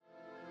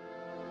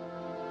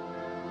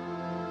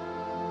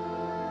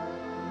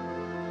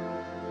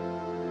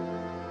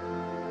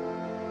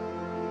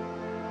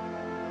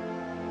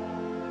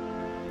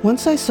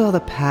Once I saw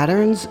the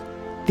patterns,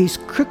 these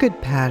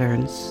crooked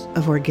patterns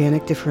of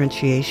organic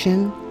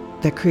differentiation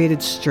that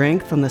created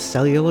strength on the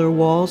cellular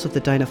walls of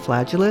the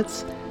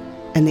dinoflagellates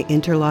and the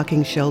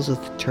interlocking shells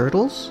of the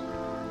turtles,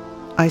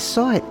 I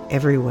saw it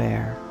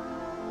everywhere.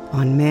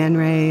 On man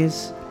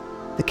rays,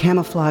 the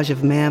camouflage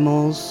of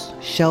mammals,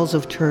 shells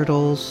of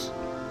turtles,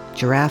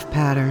 giraffe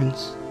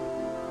patterns.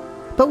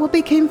 But what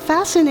became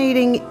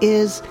fascinating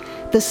is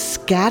the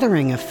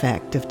scattering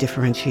effect of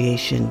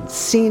differentiation,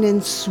 seen in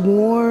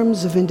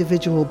swarms of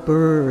individual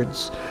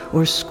birds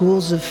or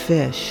schools of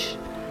fish,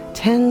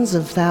 tens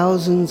of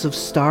thousands of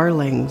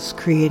starlings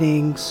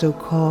creating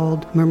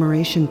so-called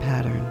murmuration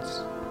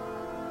patterns.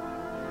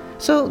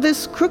 So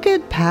this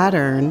crooked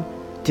pattern,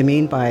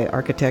 demeaned by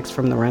architects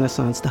from the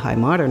Renaissance to High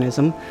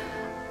Modernism,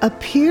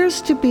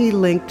 appears to be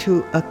linked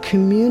to a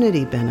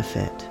community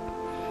benefit.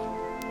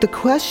 The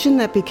question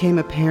that became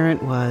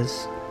apparent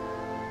was,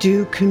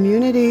 do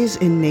communities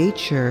in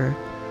nature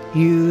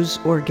use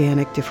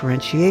organic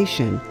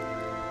differentiation?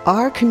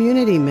 Are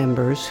community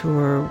members who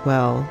are,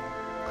 well,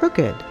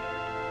 crooked,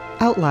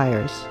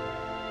 outliers,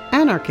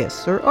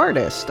 anarchists, or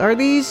artists, are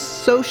these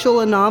social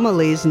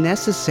anomalies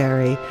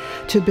necessary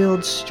to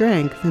build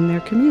strength in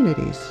their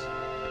communities?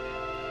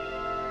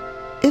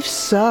 If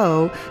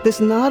so, this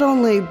not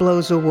only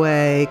blows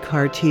away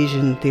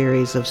Cartesian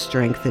theories of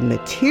strength in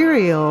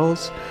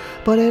materials,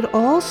 but it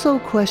also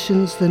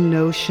questions the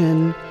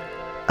notion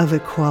of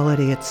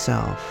equality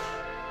itself.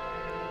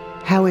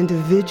 How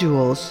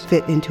individuals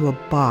fit into a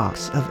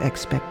box of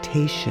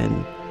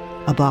expectation,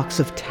 a box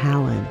of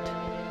talent,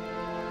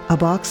 a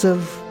box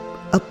of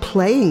a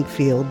playing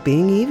field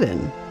being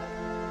even.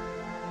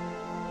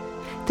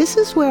 This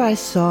is where I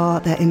saw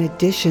that in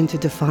addition to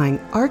defying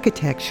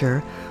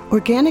architecture,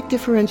 organic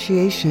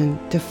differentiation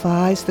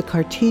defies the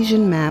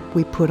Cartesian map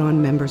we put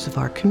on members of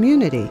our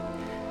community.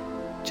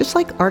 Just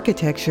like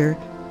architecture,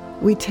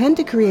 we tend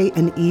to create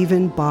an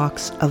even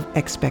box of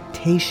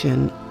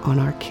expectation on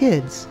our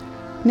kids,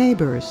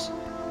 neighbors,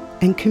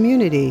 and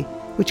community,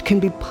 which can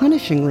be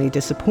punishingly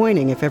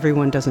disappointing if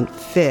everyone doesn't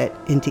fit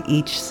into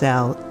each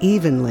cell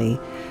evenly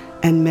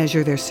and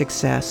measure their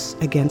success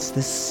against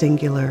this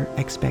singular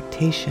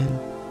expectation.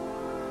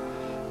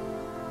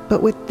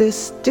 But with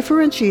this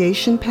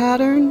differentiation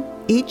pattern,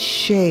 each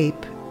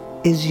shape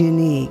is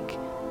unique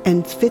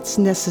and fits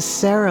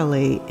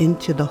necessarily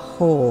into the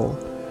whole.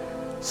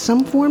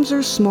 Some forms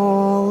are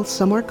small,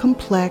 some are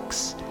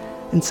complex,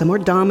 and some are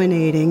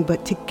dominating,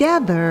 but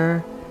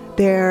together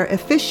they're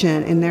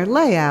efficient in their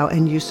layout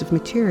and use of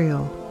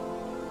material.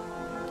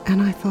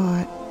 And I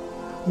thought,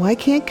 why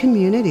can't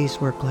communities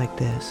work like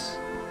this?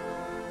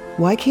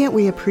 Why can't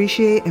we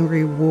appreciate and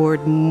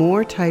reward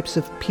more types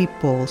of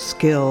people,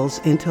 skills,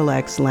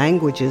 intellects,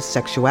 languages,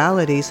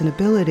 sexualities, and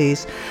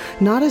abilities,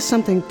 not as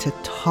something to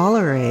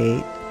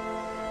tolerate,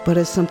 but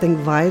as something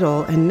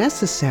vital and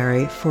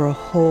necessary for a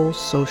whole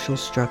social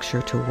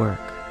structure to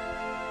work?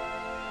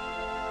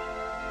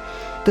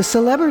 The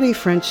celebrity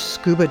French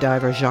scuba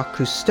diver Jacques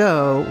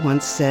Cousteau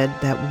once said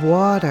that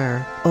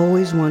water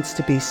always wants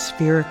to be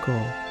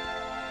spherical,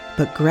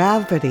 but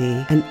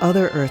gravity and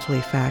other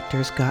earthly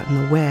factors got in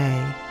the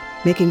way,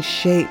 making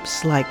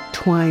shapes like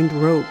twined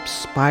ropes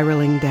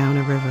spiraling down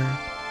a river.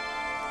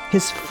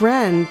 His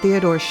friend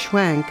Theodore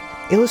Schwenk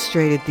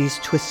illustrated these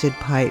twisted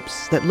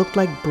pipes that looked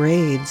like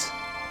braids,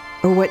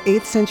 or what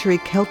 8th century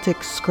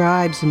Celtic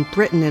scribes in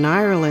Britain and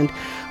Ireland,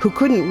 who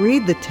couldn't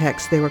read the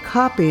text they were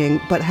copying,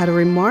 but had a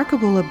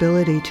remarkable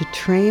ability to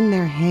train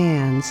their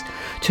hands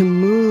to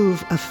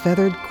move a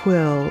feathered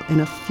quill in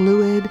a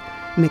fluid,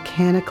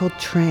 mechanical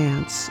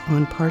trance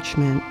on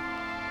parchment,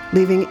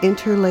 leaving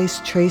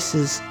interlaced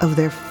traces of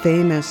their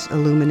famous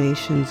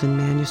illuminations in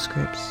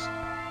manuscripts.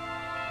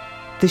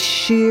 The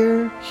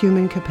sheer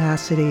human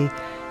capacity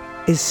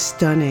is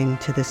stunning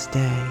to this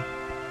day.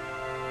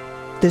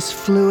 This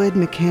fluid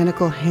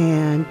mechanical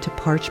hand to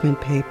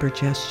parchment paper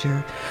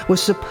gesture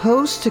was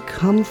supposed to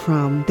come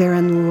from their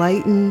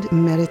enlightened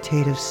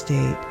meditative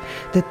state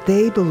that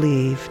they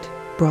believed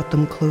brought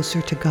them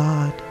closer to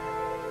God.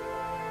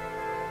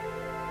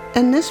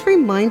 And this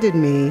reminded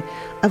me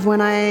of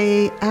when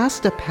I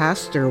asked a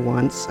pastor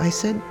once, I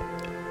said,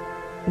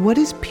 "What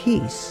is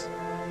peace?"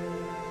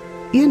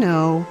 You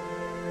know,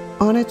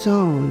 on its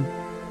own,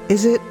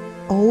 is it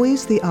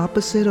always the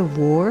opposite of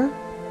war?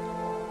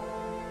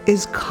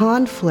 Is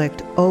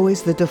conflict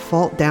always the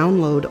default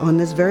download on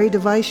this very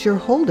device you're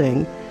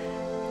holding,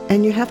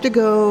 and you have to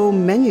go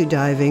menu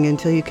diving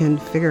until you can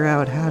figure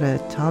out how to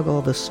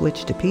toggle the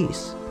switch to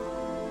peace?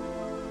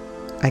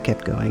 I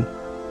kept going.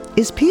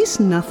 Is peace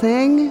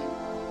nothing?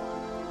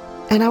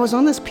 And I was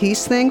on this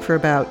peace thing for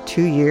about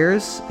 2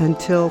 years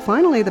until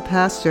finally the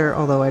pastor,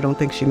 although I don't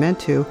think she meant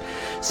to,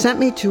 sent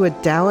me to a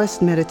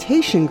Taoist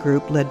meditation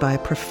group led by a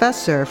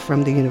professor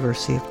from the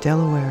University of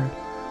Delaware.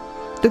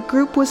 The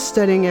group was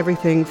studying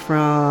everything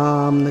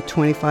from the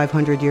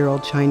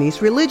 2,500-year-old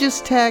Chinese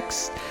religious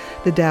text,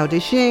 the Tao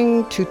Te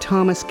Ching, to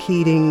Thomas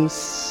Keating's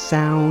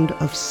Sound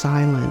of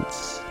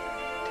Silence.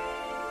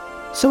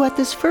 So at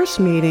this first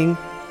meeting,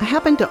 I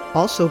happened to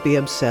also be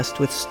obsessed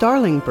with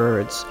starling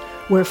birds,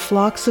 where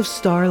flocks of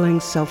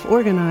starlings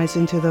self-organize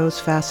into those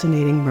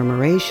fascinating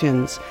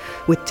murmurations,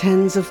 with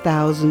tens of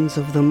thousands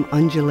of them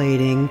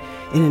undulating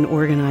in an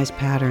organized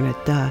pattern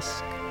at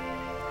dusk.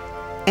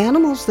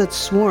 Animals that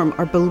swarm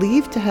are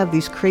believed to have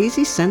these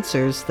crazy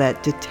sensors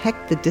that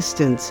detect the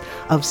distance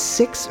of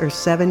 6 or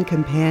 7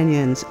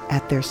 companions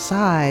at their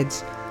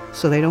sides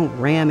so they don't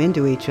ram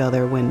into each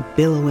other when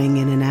billowing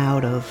in and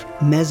out of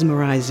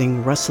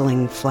mesmerizing,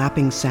 rustling,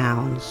 flapping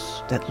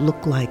sounds that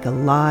look like a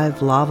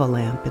live lava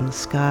lamp in the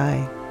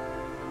sky.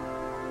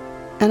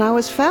 And I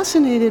was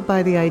fascinated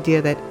by the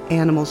idea that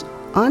animals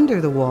under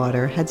the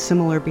water had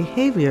similar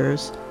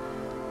behaviors.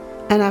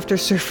 And after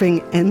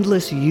surfing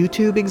endless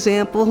YouTube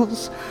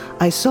examples,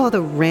 I saw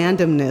the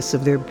randomness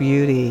of their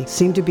beauty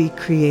seemed to be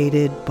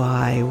created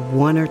by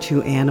 1 or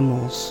 2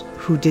 animals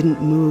who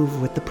didn't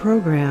move with the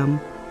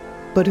program,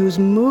 but whose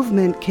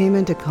movement came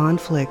into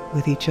conflict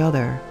with each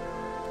other,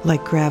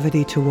 like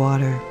gravity to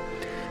water.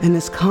 And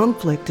this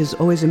conflict is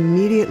always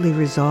immediately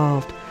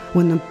resolved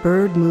when the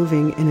bird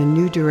moving in a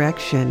new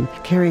direction,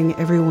 carrying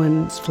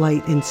everyone's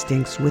flight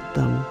instincts with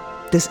them.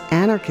 This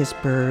anarchist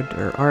bird,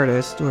 or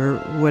artist, or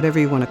whatever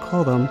you want to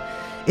call them,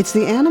 it's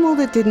the animal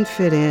that didn't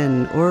fit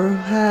in or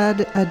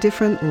had a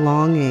different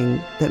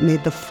longing that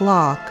made the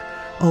flock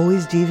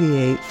always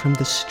deviate from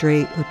the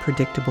straight or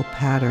predictable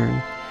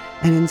pattern,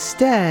 and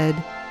instead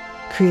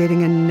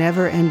creating a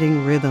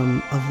never-ending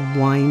rhythm of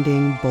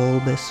winding,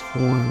 bulbous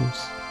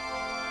forms.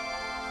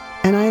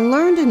 And I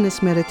learned in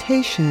this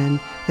meditation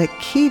that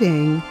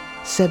Keating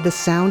said the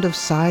sound of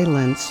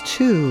silence,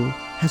 too,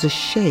 has a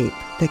shape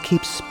that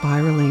keeps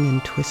spiraling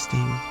and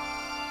twisting.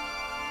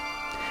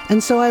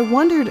 And so I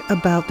wondered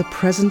about the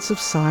presence of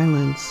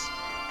silence,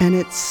 and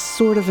it's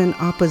sort of in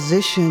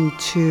opposition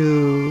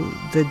to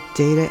the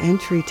data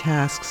entry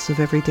tasks of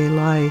everyday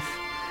life,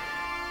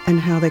 and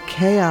how the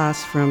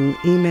chaos from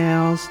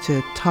emails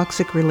to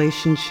toxic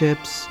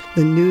relationships,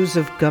 the news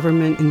of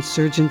government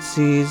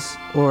insurgencies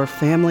or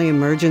family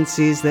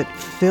emergencies that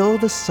fill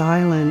the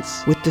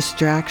silence with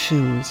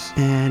distractions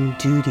and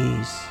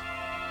duties.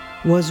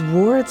 Was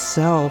war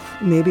itself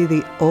maybe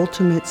the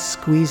ultimate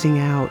squeezing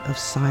out of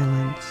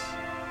silence?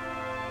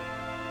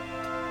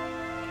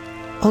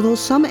 Although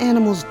some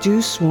animals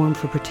do swarm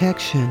for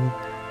protection,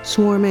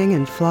 swarming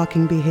and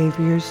flocking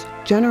behaviors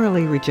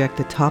generally reject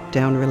the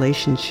top-down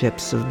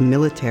relationships of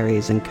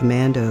militaries and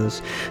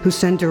commandos who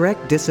send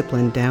direct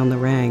discipline down the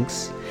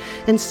ranks,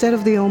 instead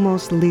of the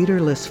almost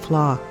leaderless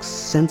flocks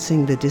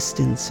sensing the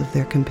distance of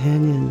their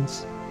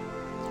companions.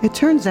 It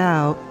turns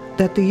out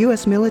that the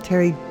U.S.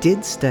 military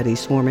did study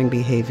swarming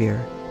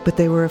behavior, but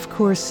they were of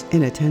course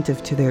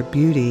inattentive to their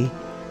beauty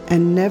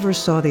and never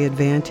saw the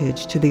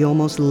advantage to the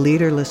almost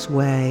leaderless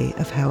way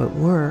of how it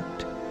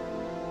worked.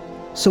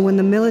 So when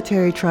the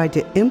military tried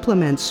to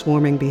implement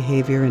swarming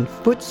behavior in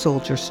foot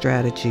soldier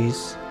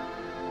strategies,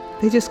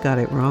 they just got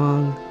it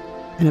wrong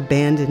and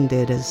abandoned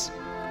it as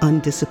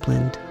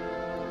undisciplined,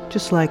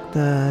 just like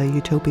the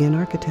utopian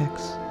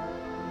architects.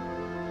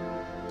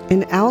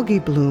 In algae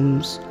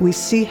blooms, we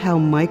see how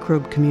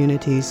microbe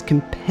communities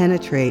can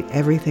penetrate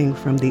everything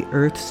from the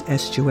Earth's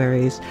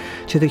estuaries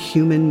to the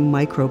human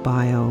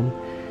microbiome,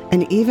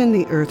 and even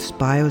the Earth's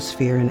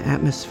biosphere and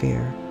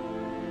atmosphere.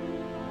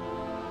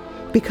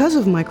 Because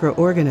of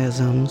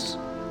microorganisms,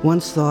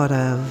 once thought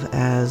of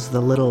as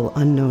the little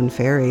unknown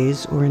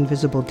fairies or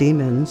invisible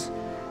demons,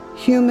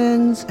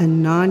 humans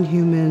and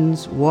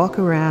non-humans walk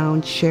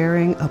around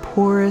sharing a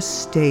porous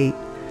state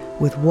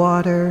with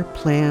water,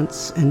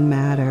 plants, and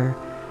matter,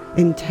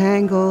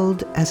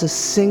 entangled as a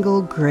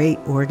single great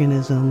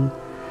organism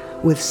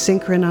with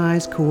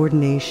synchronized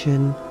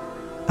coordination,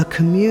 a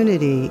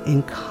community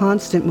in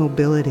constant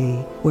mobility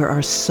where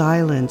our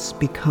silence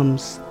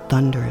becomes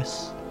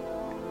thunderous.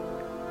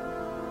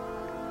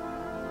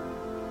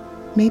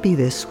 Maybe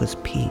this was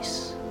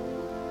peace.